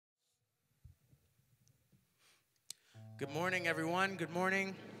Good morning, everyone. Good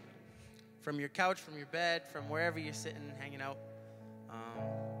morning. From your couch, from your bed, from wherever you're sitting, hanging out.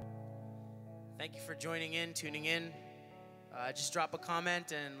 Thank you for joining in, tuning in. Just drop a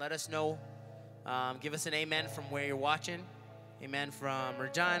comment and let us know. Give us an amen from where you're watching. Amen from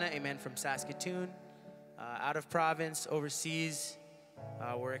Regina. Amen from Saskatchewan. Out of province, overseas.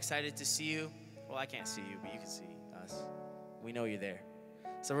 We're excited to see you. Well, I can't see you, but you can see us. We know you're there.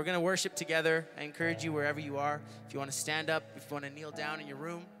 So we're going to worship together. I encourage you wherever you are. If you want to stand up, if you want to kneel down in your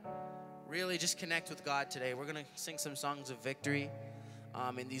room, really just connect with God today. We're going to sing some songs of victory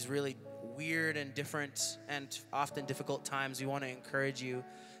in these really weird and different and often difficult times. We want to encourage you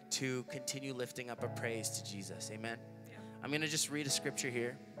to continue lifting up a praise to Jesus. Amen. Yeah. I'm going to just read a scripture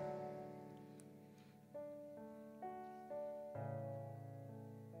here.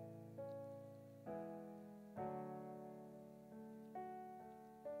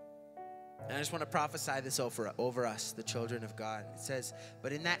 And I just want to prophesy this over us, the children of God. It says,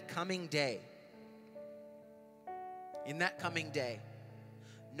 but in that coming day,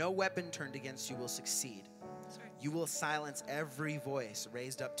 no weapon turned against you will succeed. You will silence every voice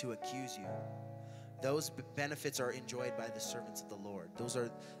raised up to accuse you. Those benefits are enjoyed by the servants of the Lord. Those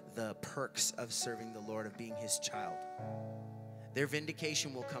are the perks of serving the Lord, of being his child. Their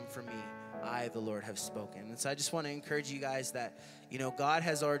vindication will come from me. I, the Lord, have spoken. And so I just want to encourage you guys that, God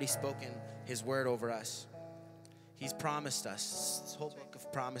has already spoken his word over us. He's promised us. This whole book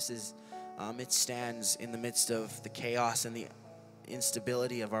of promises, it stands in the midst of the chaos and the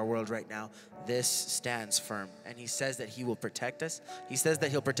instability of our world right now. This stands firm. And he says that he will protect us. He says that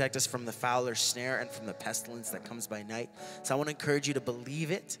he'll protect us from the fowler's snare and from the pestilence that comes by night. So I want to encourage you to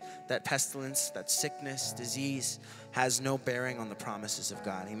believe it, that pestilence, that sickness, disease has no bearing on the promises of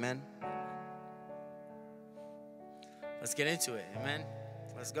God. Amen. Let's get into it. Amen.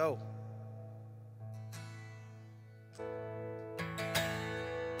 Let's go.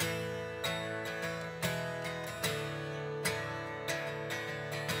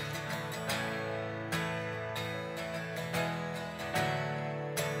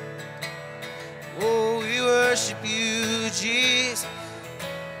 Oh, we worship you, Jesus.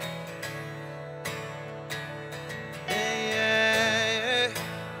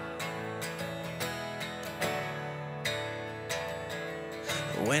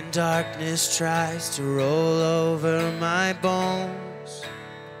 When darkness tries to roll over my bones,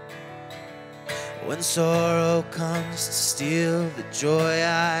 when sorrow comes to steal the joy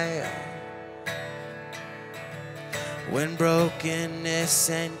I own, when brokenness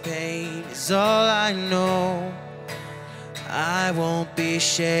and pain is all I know, I won't be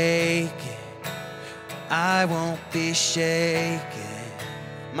shaken. I won't be shaken.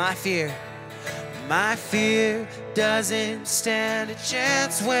 My fear doesn't stand a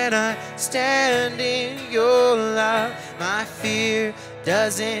chance when I stand in your love. My fear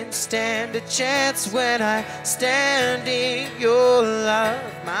doesn't stand a chance when I stand in your love.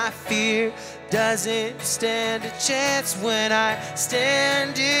 My fear doesn't stand a chance when I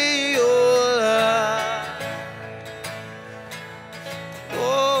stand in your love.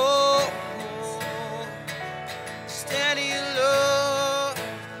 Oh, stand in your love.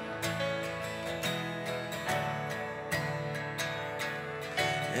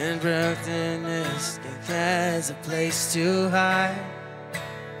 And brokenness has a place to hide.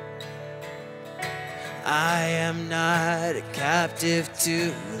 I am not a captive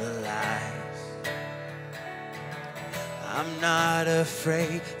to the lies. I'm not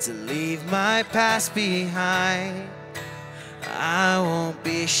afraid to leave my past behind. I won't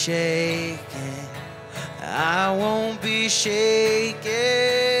be shaken. I won't be shaken.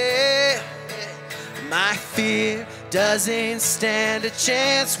 My fear doesn't stand a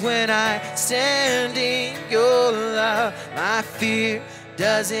chance when I stand in your love. My fear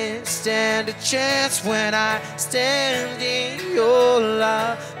doesn't stand a chance when I stand in your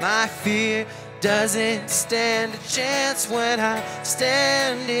love. My fear doesn't stand a chance when I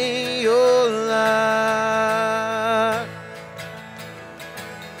stand in your love.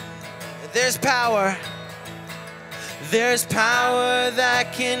 There's power. There's power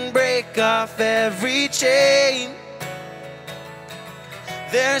that can break off every chain.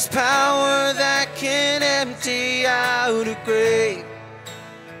 There's power that can empty out a grave.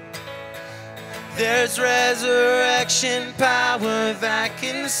 There's resurrection power that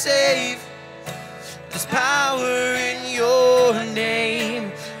can save. There's power in your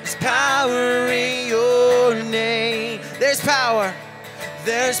name. There's power in your name. There's power.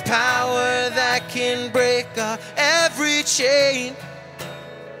 There's power that can break off every chain.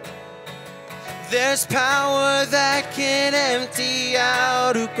 There's power that can empty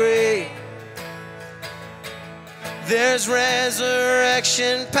out a grave. There's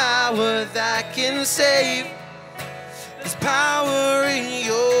resurrection power that can save. There's power in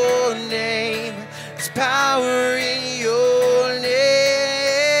your name. There's power in your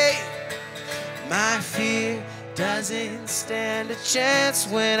name. My fear doesn't stand a chance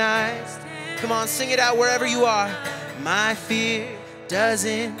when I... Come on, sing it out wherever you are. My fear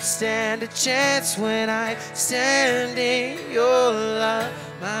doesn't stand a chance when I stand in your love.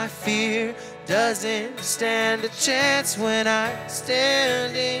 My fear doesn't stand a chance when I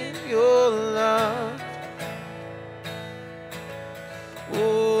stand in your love.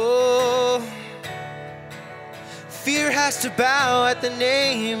 Oh, fear has to bow at the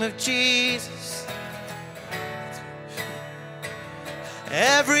name of Jesus.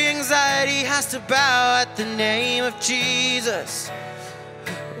 Every anxiety has to bow at the name of Jesus.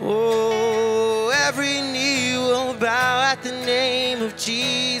 Oh, every knee will bow at the name of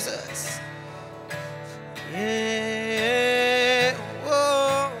Jesus. Yeah.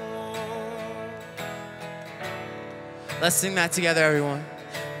 Whoa. Let's sing that together, everyone.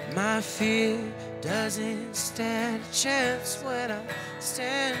 My fear doesn't stand a chance when I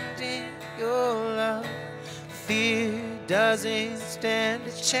stand in your love. Fear doesn't stand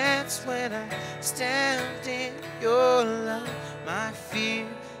a chance when I stand in your love. My fear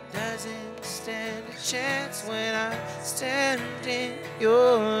doesn't stand a chance when I stand in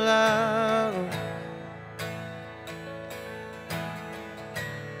your love.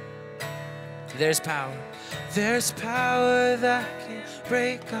 There's power. There's power that can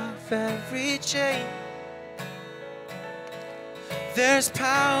break off every chain. There's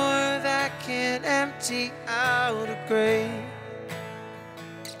power that can empty out a grave.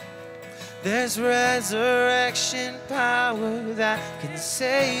 There's resurrection power that can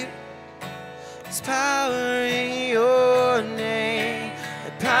save. There's power in your name.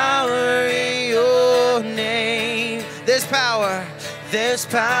 The power in your name. There's power. There's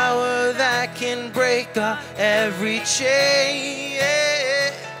power that can break off every chain.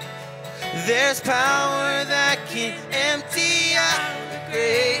 Yeah. There's power that can empty out the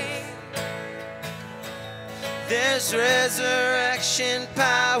grave. There's resurrection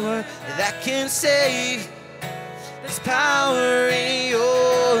power that can save. There's power in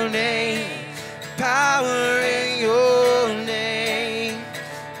your name. Power in your name.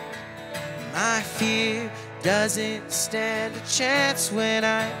 My fear doesn't stand a chance when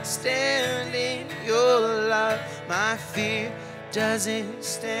I stand in your love. My fear doesn't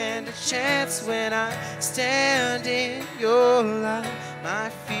stand a chance when I stand in your love. My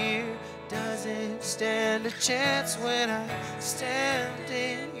fear doesn't stand a chance when I stand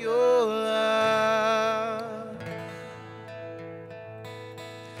in your love.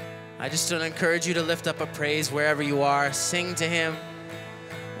 I just want to encourage you to lift up a praise wherever you are. Sing to Him.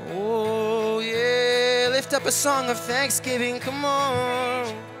 Oh, yeah. Lift up a song of thanksgiving. Come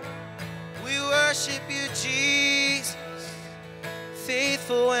on. We worship you, Jesus.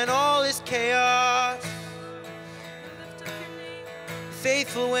 Faithful when all is chaos.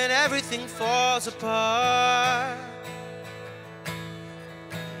 Faithful when everything falls apart.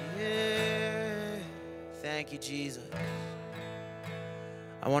 Yeah. Thank you, Jesus.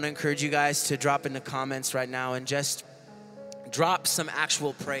 I want to encourage you guys to drop in the comments right now and just drop some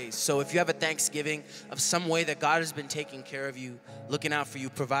actual praise. So if you have a thanksgiving of some way that God has been taking care of you, looking out for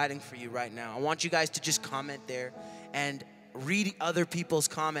you, providing for you right now, I want you guys to just comment there and read other people's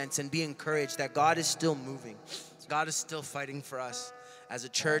comments and be encouraged that God is still moving. God is still fighting for us. As a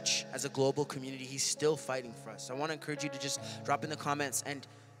church, as a global community, He's still fighting for us. So I want to encourage you to just drop in the comments and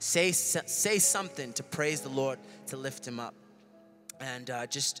say something to praise the Lord, to lift Him up. And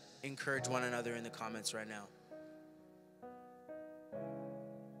just encourage one another in the comments right now.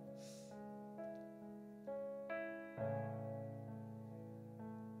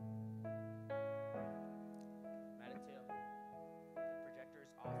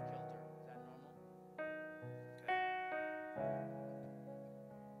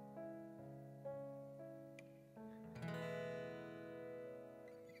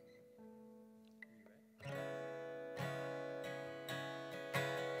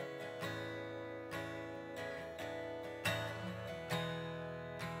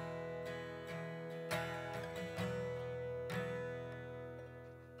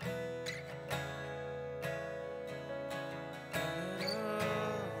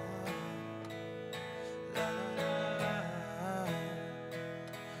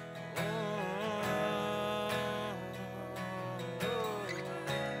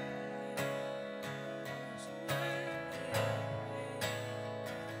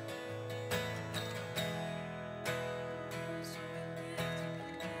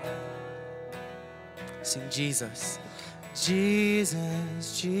 Sing Jesus.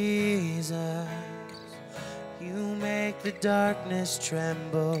 Jesus, Jesus, you make the darkness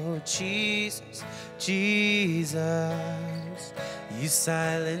tremble. Jesus, Jesus, you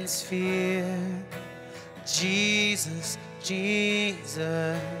silence fear. Jesus,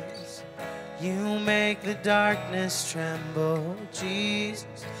 Jesus, you make the darkness tremble. Jesus,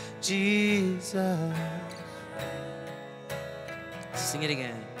 Jesus. Sing it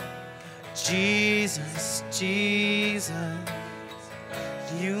again. Jesus, Jesus,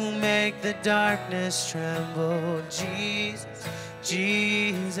 you make the darkness tremble. Jesus,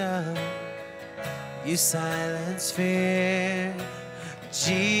 Jesus, you silence fear.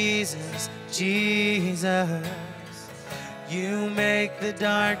 Jesus, Jesus, you make the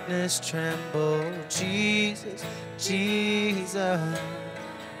darkness tremble. Jesus, Jesus.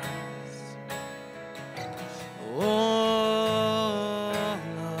 Oh,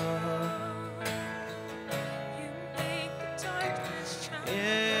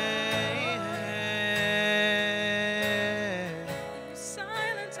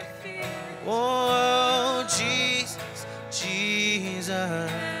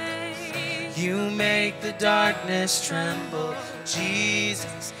 the darkness tremble.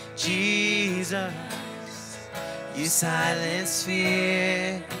 Jesus, Jesus, you silence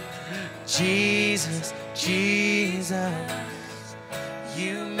fear. Jesus, Jesus,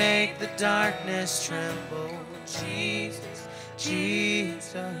 you make the darkness tremble. Jesus,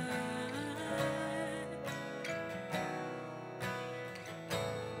 Jesus.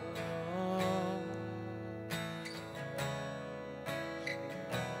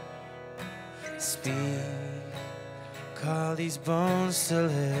 Speak, call these bones to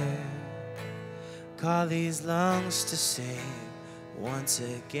live, call these lungs to sing once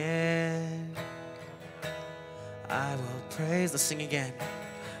again. I will praise. Let's sing again.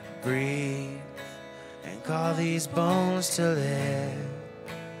 Breathe and call these bones to live,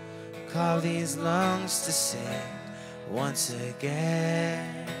 call these lungs to sing once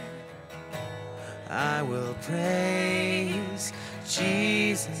again. I will praise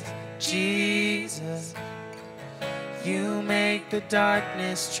Jesus. Jesus, you make the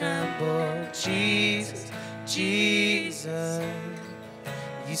darkness tremble. Jesus, Jesus,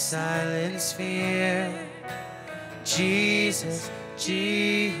 you silence fear. Jesus,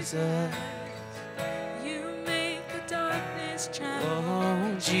 Jesus, you make the darkness tremble.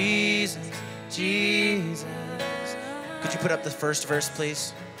 Oh, Jesus, Jesus. Could you put up the first verse,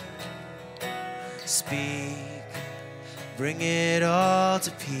 please? Speak. Bring it all to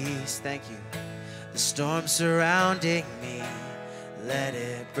peace. Thank you. The storm surrounding me, let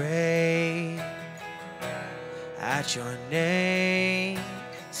it break. At your name,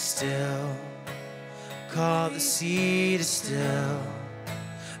 still. Call the sea to still.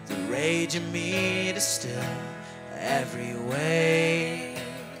 The rage in me to still. Every way.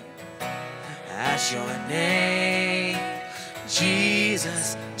 At your name,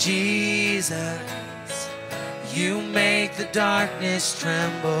 Jesus, Jesus. You make the darkness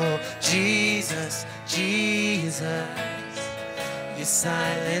tremble. Jesus, Jesus, you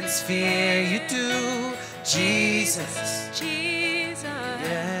silence fear. You do. Jesus, Jesus,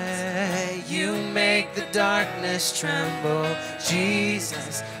 yeah, you make the darkness tremble.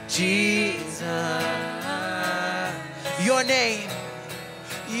 Jesus, Jesus, your name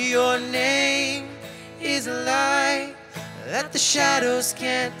is a light that the shadows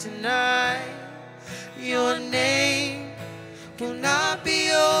can't deny. Your name will not be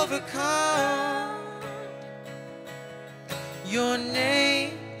overcome. Your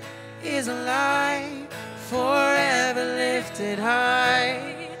name is a light forever lifted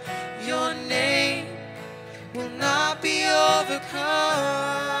high. Your name will not be overcome.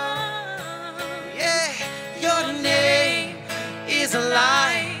 Yeah, your name is a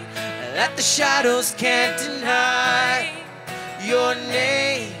light that the shadows can't deny. Your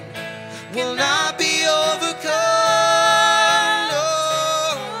name will not be overcome.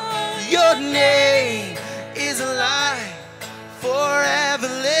 No, your name is a light forever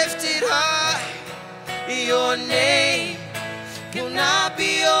lifted high. Your name will not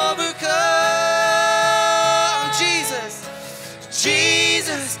be overcome. Jesus,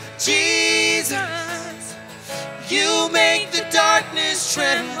 Jesus, Jesus, you make the darkness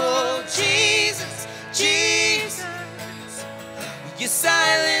tremble. Jesus, Jesus, you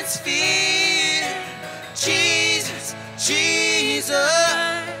silence fear. Jesus,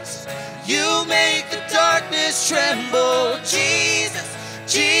 Jesus, you make the darkness tremble. Jesus,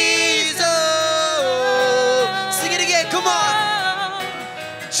 Jesus. Sing it again, come on.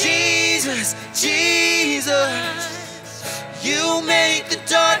 Jesus, Jesus, you make the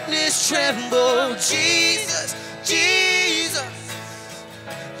darkness tremble. Oh, Jesus, Jesus,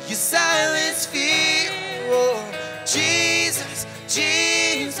 you silence fear. Oh, Jesus,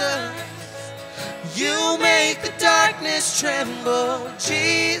 Jesus, you make the darkness tremble.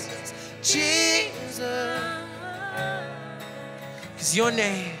 Jesus, Jesus, 'cause your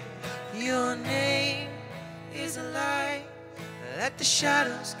name is a light that the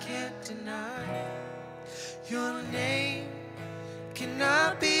shadows can't deny. Your name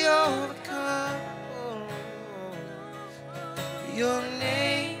cannot be overcome. Your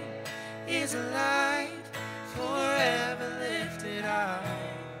name is a light forever lifted high.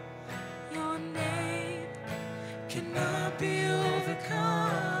 Your name cannot be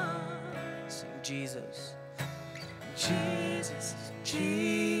overcome. Sing Jesus, Jesus,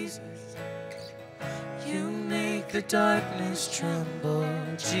 Jesus. You make the darkness tremble.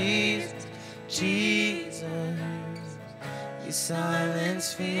 Jesus, Jesus. You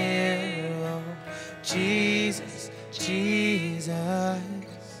silence fear. Oh, Jesus, Jesus.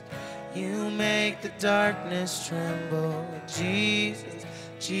 You make the darkness tremble. Jesus,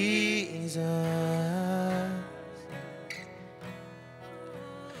 Jesus.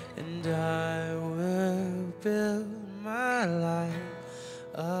 And I will build my life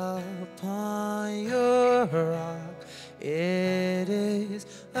upon your rock. It is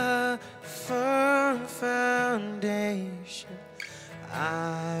a firm foundation.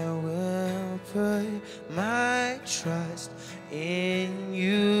 I will put my trust in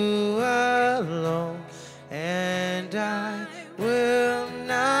you alone, and I will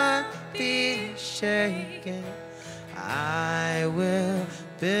not be shaken. I will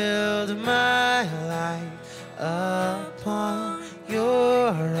build my life upon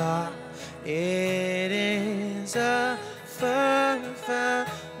your rock. It is a firm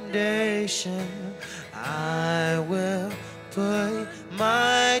foundation. I will put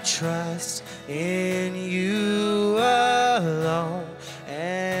my trust in you alone,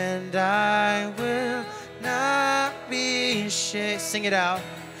 and I will not be shaken. Sing it out.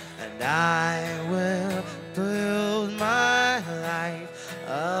 And I will build my life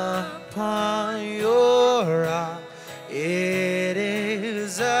upon your rock. It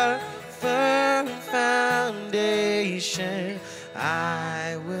is a firm foundation.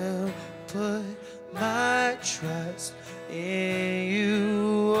 I will put my trust in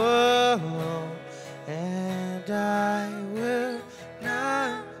you alone, and I will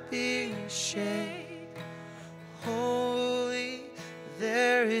not be shaken. Holy,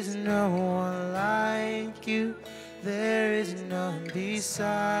 there is no one like you. There is none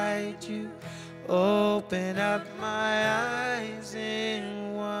beside you. Open up my eyes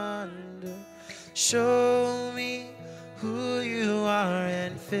in wonder. Show me who you are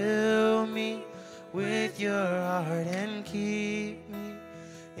and fill me with your heart and keep me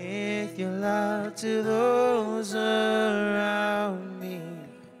with your love to those around me.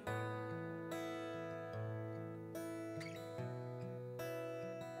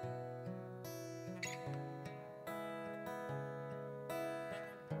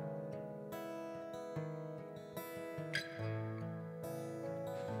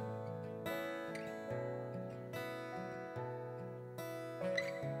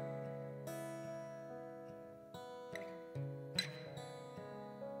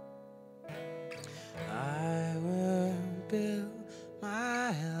 I will build my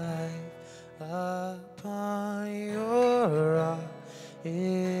life upon your rock.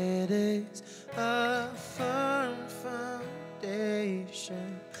 It is a firm foundation.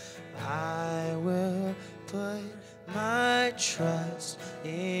 I will put my trust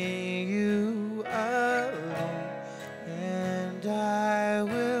in you alone, and I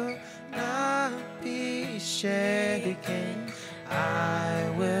will not be shaken. I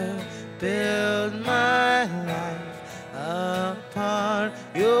will build my life upon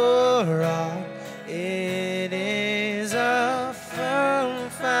your rock. It is a firm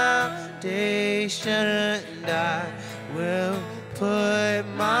foundation, and I will put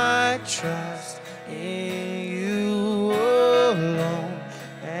my trust in you alone,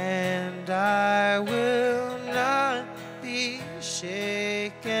 and I will not be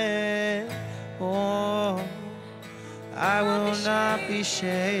shaken. Oh, I will not be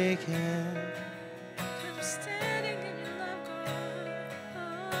shaken. I'm standing in your love, God.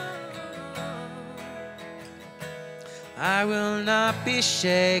 I will not be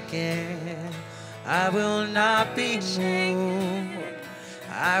shaken. I will not be moved.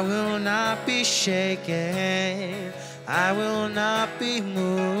 I will not be shaken. I will not be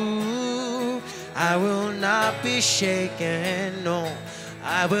moved. I will not be shaken. No,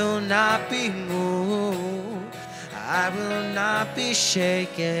 I will not be moved. I will not be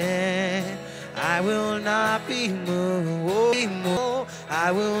shaken. I will not be moved.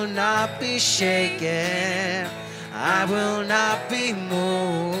 I will not be shaken. I will not be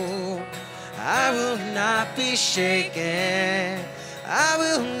moved. I will not be shaken. I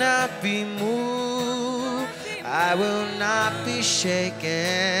will not be moved. I will not be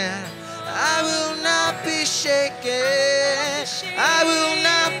shaken. I will not be shaken. I will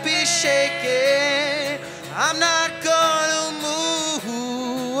not be shaken. I'm not gonna move.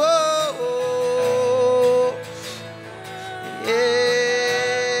 Oh, yeah.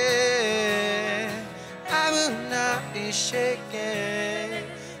 I will not be shaken.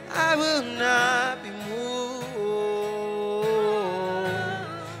 I will not be moved.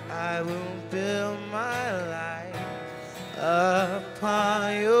 I will build my life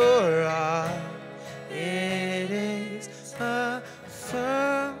upon your rock. It is a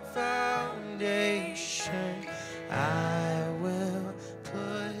firm foundation. I will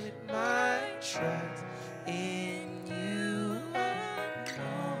put my trust in you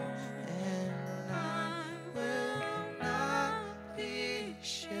alone, and I will not be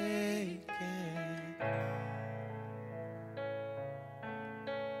shaken.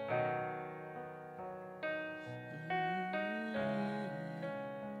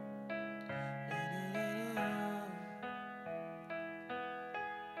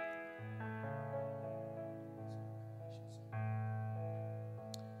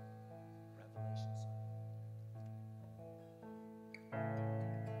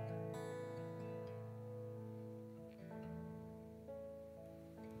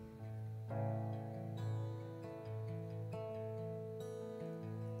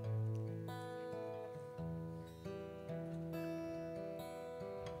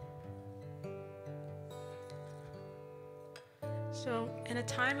 So, in a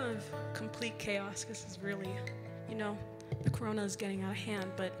time of complete chaos, this is really, the corona is getting out of hand,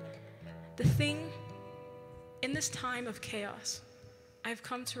 but the thing, in this time of chaos, I've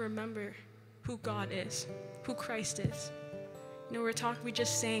come to remember who God is, who Christ is. We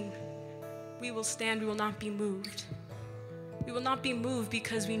just sang, we will stand, we will not be moved. We will not be moved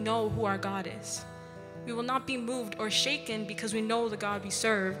because we know who our God is. We will not be moved or shaken because we know the God we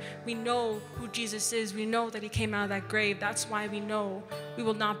serve. We know who Jesus is. We know that he came out of that grave. That's why we know we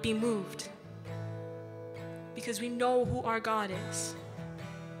will not be moved. Because we know who our God is.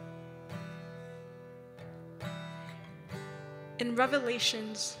 In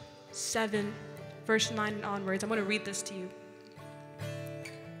Revelations 7, verse 9 and onwards, I'm going to read this to you.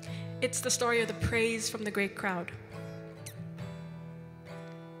 It's the story of the praise from the great crowd.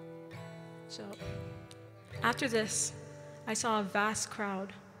 So, after this, I saw a vast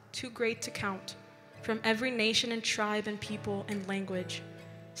crowd, too great to count, from every nation and tribe and people and language,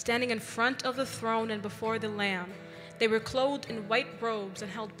 standing in front of the throne and before the Lamb. They were clothed in white robes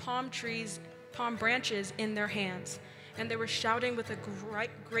and held palm branches in their hands, and they were shouting with a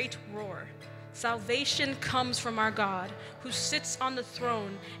great roar, "Salvation comes from our God, who sits on the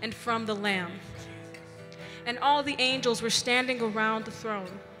throne, and from the Lamb." And all the angels were standing around the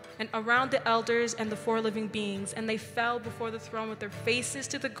throne, and around the elders and the four living beings, and they fell before the throne with their faces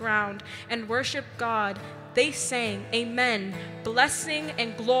to the ground and worshiped God. They sang, "Amen, blessing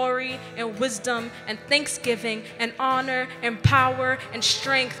and glory and wisdom and thanksgiving and honor and power and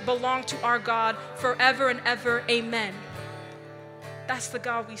strength belong to our God forever and ever. Amen." That's the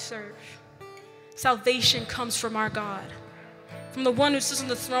God we serve. Salvation comes from our God, from the one who sits on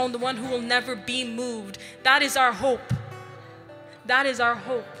the throne, the one who will never be moved. That is our hope. That is our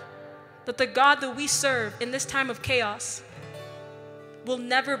hope. That the God that we serve in this time of chaos will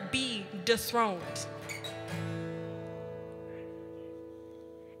never be dethroned.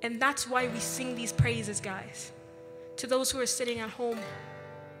 And that's why we sing these praises, guys. To those who are sitting at home,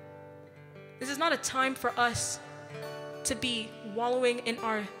 this is not a time for us to be wallowing in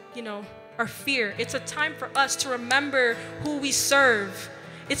our fear. It's a time for us to remember who we serve.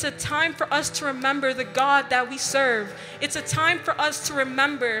 It's a time for us to remember the God that we serve. It's a time for us to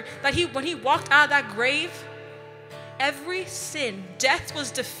remember that when he walked out of that grave, every sin, death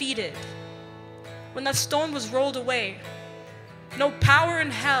was defeated. When that stone was rolled away, no power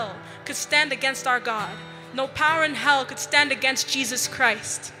in hell could stand against our God. No power in hell could stand against Jesus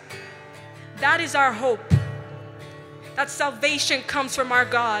Christ. That is our hope. That salvation comes from our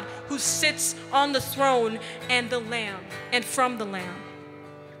God who sits on the throne and the Lamb, and from the Lamb.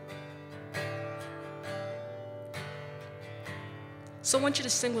 So I want you to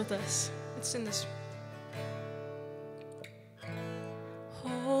sing with us. Let's sing this.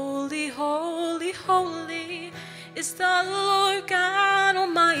 Holy, holy, holy is the Lord God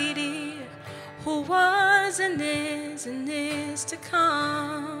Almighty, who was and is to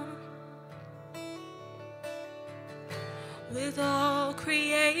come. With all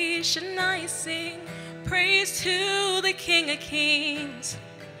creation I sing praise to the King of Kings.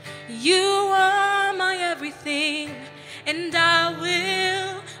 You are my everything, and I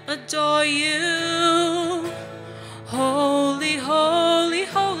will adore you. Holy, holy,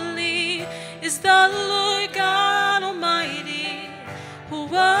 holy is the Lord God Almighty, who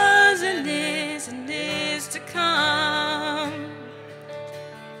was and is to come.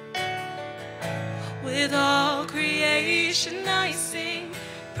 With all creation I sing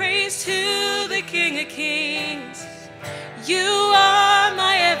praise to the King of Kings. You are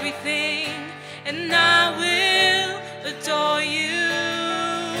my everything, and I will adore you.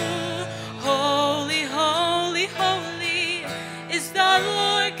 Holy, holy, holy is the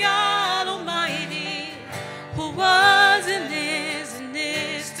Lord God Almighty, who was and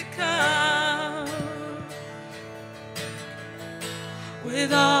is to come.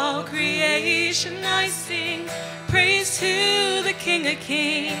 With all creation I sing praise to the King of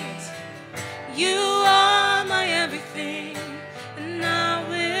Kings. You are my everything, and I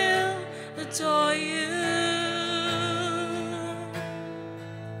will adore you.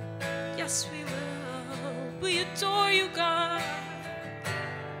 Yes, we will. We adore you, God.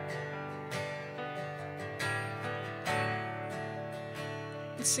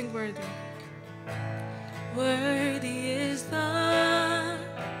 Let's sing worthy. Worthy is the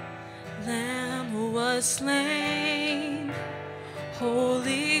Lamb who was slain.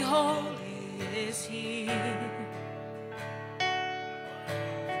 Holy, holy is he.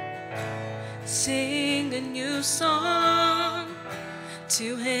 Sing a new song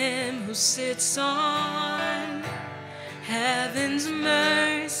to him who sits on heaven's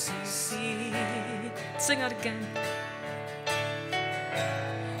mercy seat. Sing that again.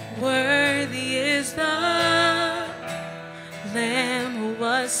 Worthy is the Lamb who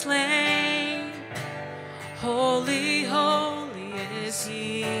was slain. Holy, holy is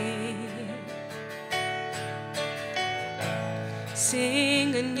he.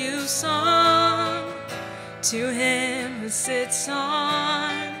 Sing a new song to him who sits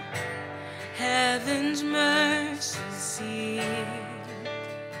on heaven's mercy seat.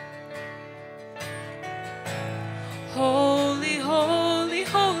 Holy, holy,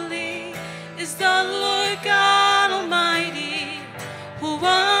 holy is the Lord God Almighty, who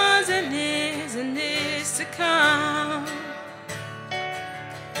was and is to come.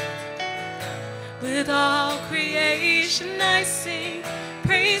 With all creation I sing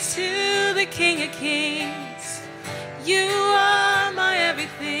praise to the King of Kings. You are my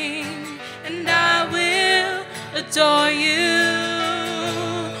everything, and I will adore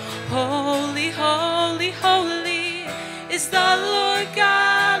you. Holy, holy, holy is the Lord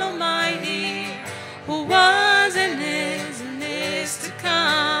God Almighty, who was and is to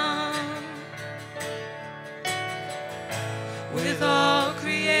come. With all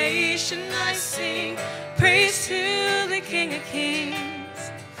creation I sing praise to the King of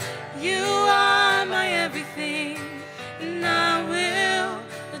Kings. You are my everything, and I will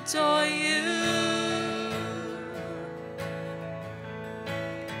adore you.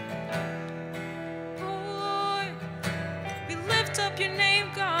 Oh Lord, we lift up your name,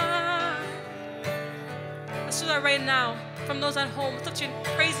 God. Let's do that right now. From those at home, lift up your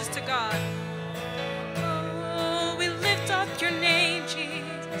praises to God. Oh, we lift up your name,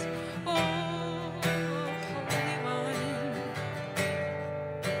 Jesus. Oh, Holy One.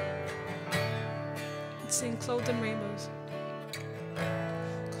 Let's sing Clothed in Rainbows.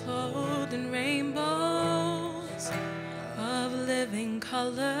 Clothed in rainbows of living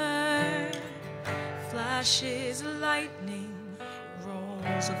color, flashes of lightning,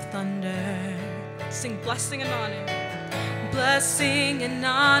 rolls of thunder. Sing blessing and honor. Blessing and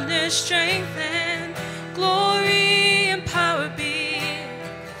honor, strength and glory and power be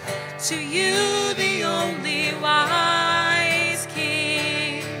to you, the only wise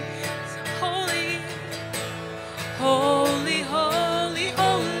King. Holy, holy, holy,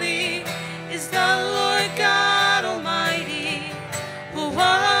 holy is the Lord God Almighty, who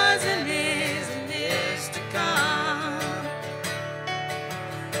was and is to come.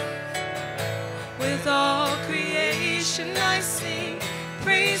 With all creation I sing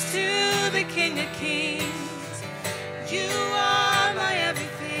praise to the King of Kings. You are my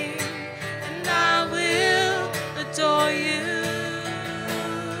everything, and I will adore you.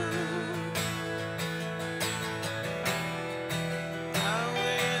 I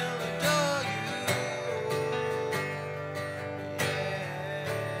will adore you.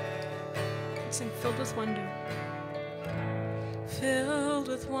 Yeah. Sing filled with wonder. Filled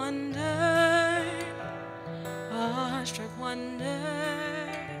with wonder, awestruck wonder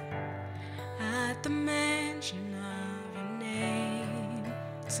at the mention of your name.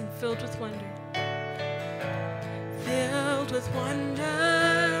 Sing filled with wonder. Filled with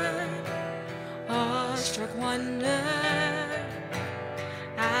wonder, awestruck wonder,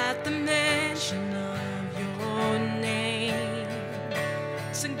 at the mention of your name.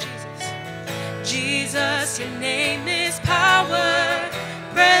 Sing Jesus. Jesus, your name is power,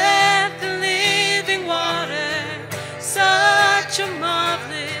 breath and living water, such a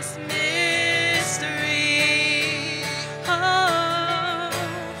marvelous mystery. Oh,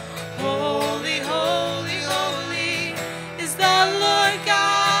 holy, holy, holy is the Lord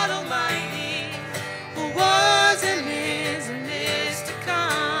God Almighty, who was and is to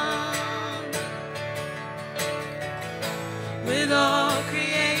come. With all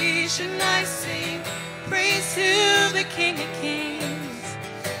creation I sing praise to the King of Kings.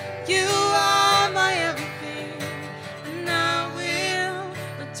 You are my everything, and I will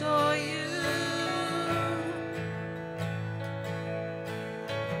adore you.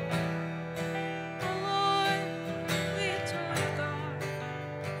 Oh Lord, we adore you, God.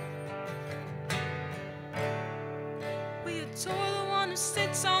 We adore the one who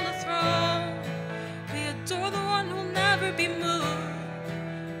sits on the throne. We adore the one who will never be moved.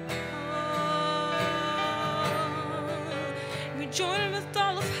 Join with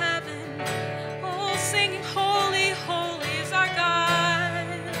all of heaven, oh, singing, holy, holy is our God.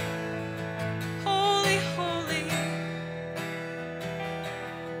 Holy, holy.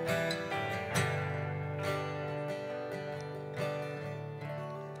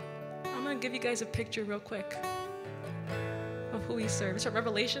 I'm going to give you guys a picture real quick of who we serve. It's from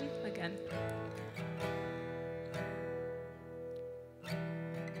Revelation again.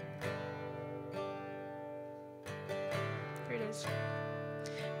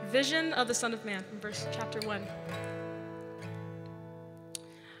 Vision of the Son of Man from chapter 1.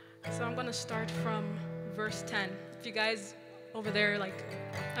 So I'm going to start from verse 10. If you guys over there, like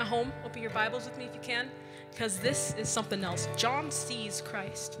at home, open your Bibles with me if you can, because this is something else. John sees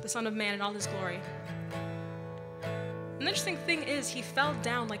Christ, the Son of Man, in all his glory. An interesting thing is he fell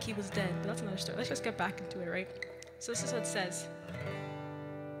down like he was dead, but that's another story. Let's just get back into it, right? So this is what it says.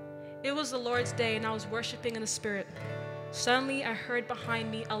 It was the Lord's day, and I was worshiping in the Spirit. Suddenly, I heard behind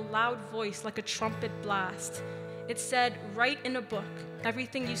me a loud voice like a trumpet blast. It said, write in a book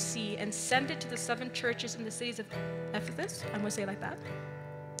everything you see and send it to the 7 churches in the cities of Ephesus. I'm going to say it like that.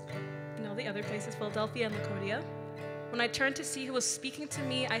 And all the other places, Philadelphia and Laodicea. When I turned to see who was speaking to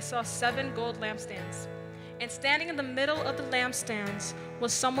me, I saw 7 gold lampstands. And standing in the middle of the lampstands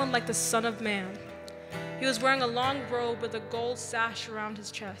was someone like the Son of Man. He was wearing a long robe with a gold sash around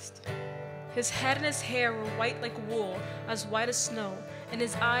his chest. His head and his hair were white like wool, as white as snow, and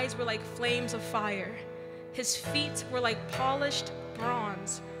his eyes were like flames of fire. His feet were like polished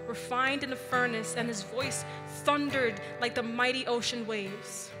bronze, refined in a furnace, and his voice thundered like the mighty ocean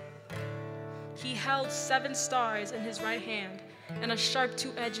waves. He held 7 stars in his right hand, and a sharp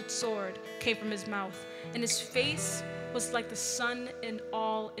 2-edged sword came from his mouth, and his face was like the sun in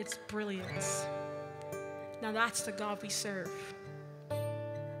all its brilliance. Now that's the God we serve.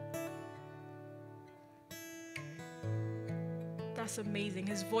 That's amazing.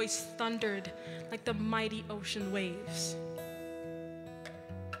 His voice thundered like the mighty ocean waves.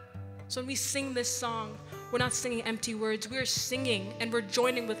 So when we sing this song, we're not singing empty words. We're singing and we're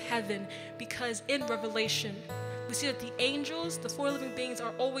joining with heaven, because in Revelation, we see that the angels, the 4 living beings,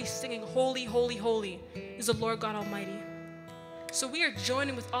 are always singing, holy, holy, holy is the Lord God Almighty. So we are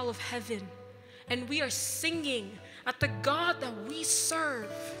joining with all of heaven, and we are singing that the God that we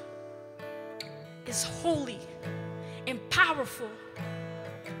serve is holy and powerful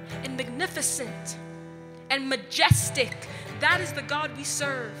and magnificent and majestic. That is the God we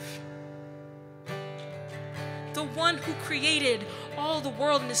serve. The one who created all the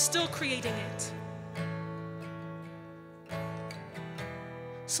world and is still creating it.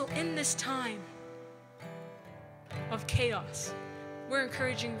 So in this time of chaos, we're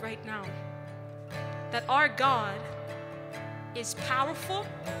encouraging right now that our God is powerful.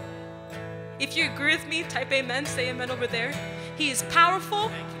 If you agree with me, type amen, say amen over there. He is powerful.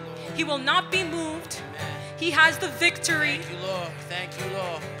 He will not be moved. He has the victory. Thank you, Lord. Thank you,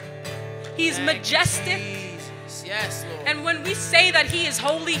 Lord. He is majestic. Yes, Lord. And when we say that he is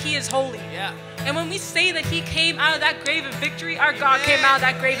holy, he is holy. Yeah. And when we say that he came out of that grave of victory, our God came out of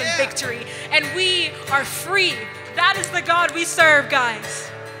that grave of victory. And we are free. That is the God we serve, guys.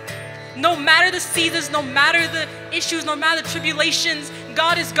 No matter the seasons, no matter the issues, no matter the tribulations,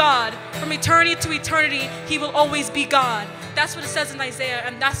 God is God. From eternity to eternity, he will always be God. That's what it says in Isaiah,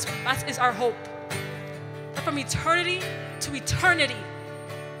 and that is our hope. That from eternity to eternity,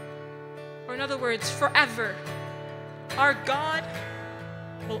 or in other words, forever, our God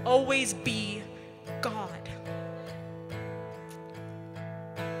will always be God.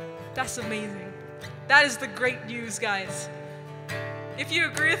 That's amazing. That is the great news, guys. If you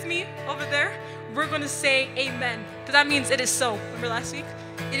agree with me over there, we're going to say amen. Because that means it is so. Remember last week?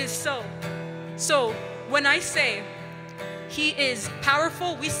 It is so. So when I say he is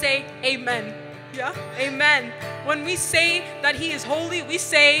powerful, we say amen. Yeah? Amen. When we say that he is holy, we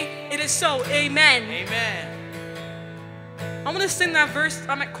say it is so. Amen. Amen. I'm going to sing that verse,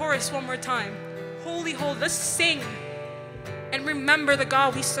 I'm at chorus one more time. Holy, holy. Let's sing and remember the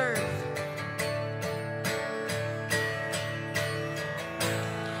God we serve.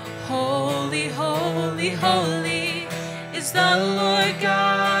 Holy, holy, holy is the Lord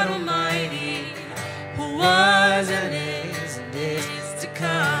God Almighty, who was and is to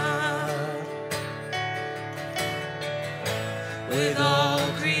come. With all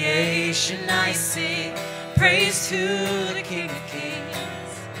creation I sing praise to the King of Kings.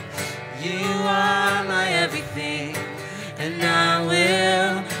 You are my everything, and I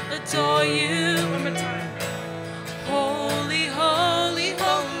will adore you. One more time. Holy, holy,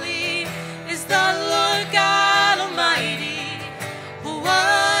 holy is the Lord God Almighty, who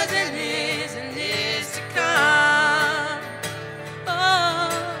was and is to come.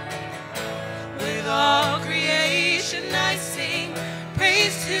 Oh, with all creation I sing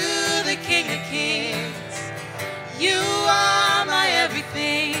praise to the King of Kings. You are my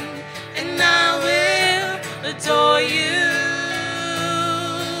everything, and I will adore you.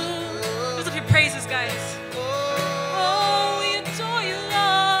 Lift up your praises, guys. Oh, we adore you,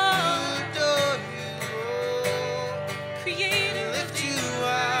 Lord. Creator, Lift you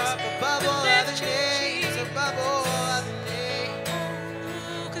up above all other names, above all other names.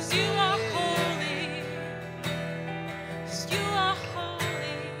 oh, 'cause you are holy. 'Cause you are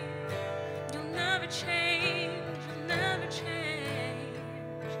holy. You'll never change. You'll never change.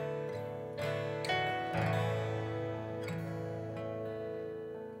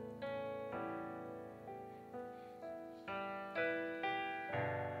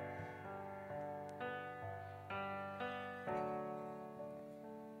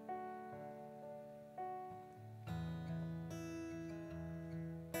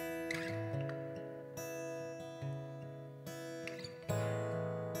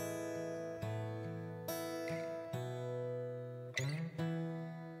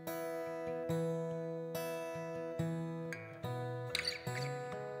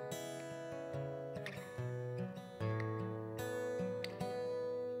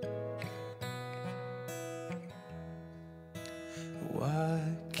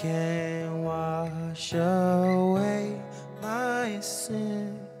 What can wash away my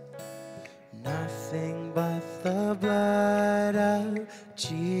sin? Nothing but the blood of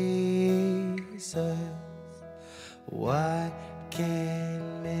Jesus. What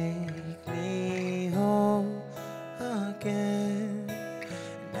can make me whole again?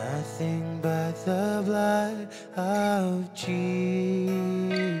 Nothing but the blood of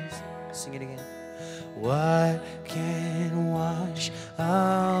Jesus. Sing it again. What can wash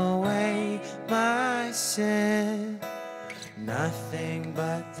away my sin? Nothing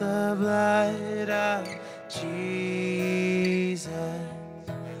but the blood of Jesus.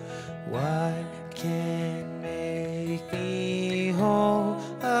 What can make me whole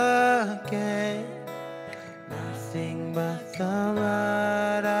again? Nothing but the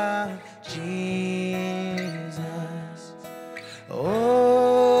blood of Jesus.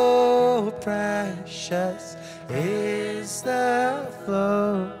 Oh, precious is the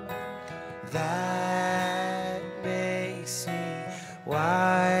flow that makes me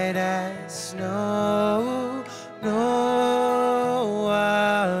white as snow. No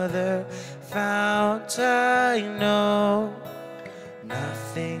other fount I know.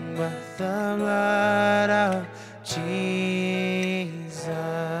 Nothing but the blood of Jesus.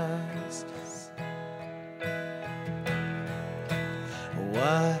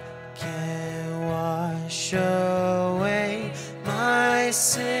 What can wash away my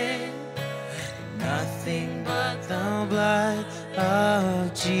sin? Nothing but the blood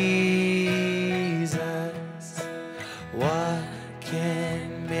of Jesus. What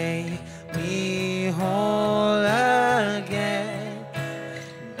can make me whole again?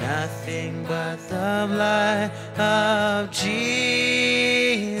 Nothing but the blood of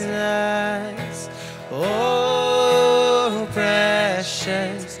Jesus. Oh,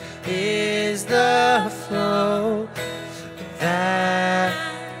 precious is the flow that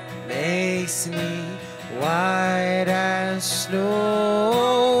makes me white as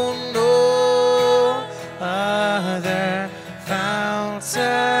snow. No other fount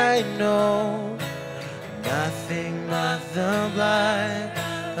I know. Nothing but the blood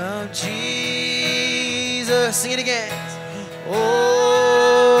Jesus. Sing it again.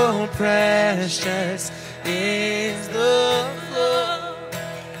 Oh, precious is the flow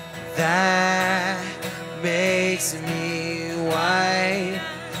that makes me white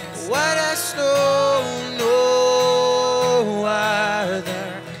as snow. No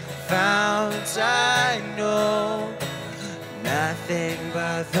other fount I know, nothing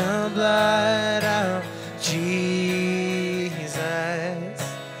but the blood of Jesus,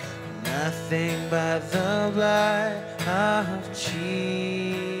 nothing but the blood of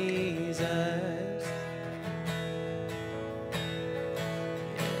Jesus.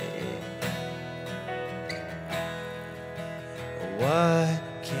 What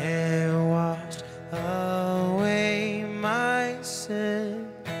can wash away my sin?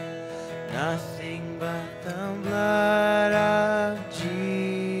 Nothing but the blood of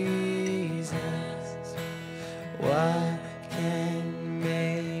Jesus. What can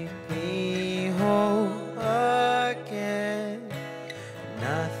make me whole again?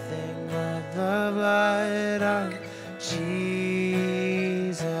 Nothing but the blood of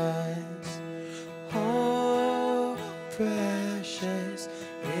Jesus. Oh, precious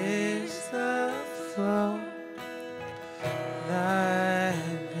is the flow that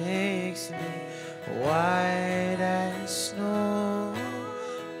makes me white as snow.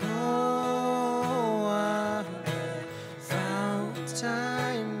 No other fount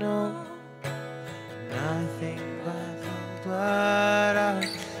I know, nothing but the blood of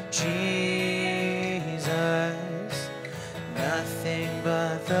Jesus, nothing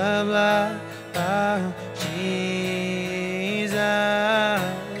but the blood of Jesus,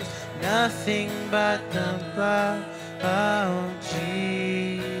 nothing but the blood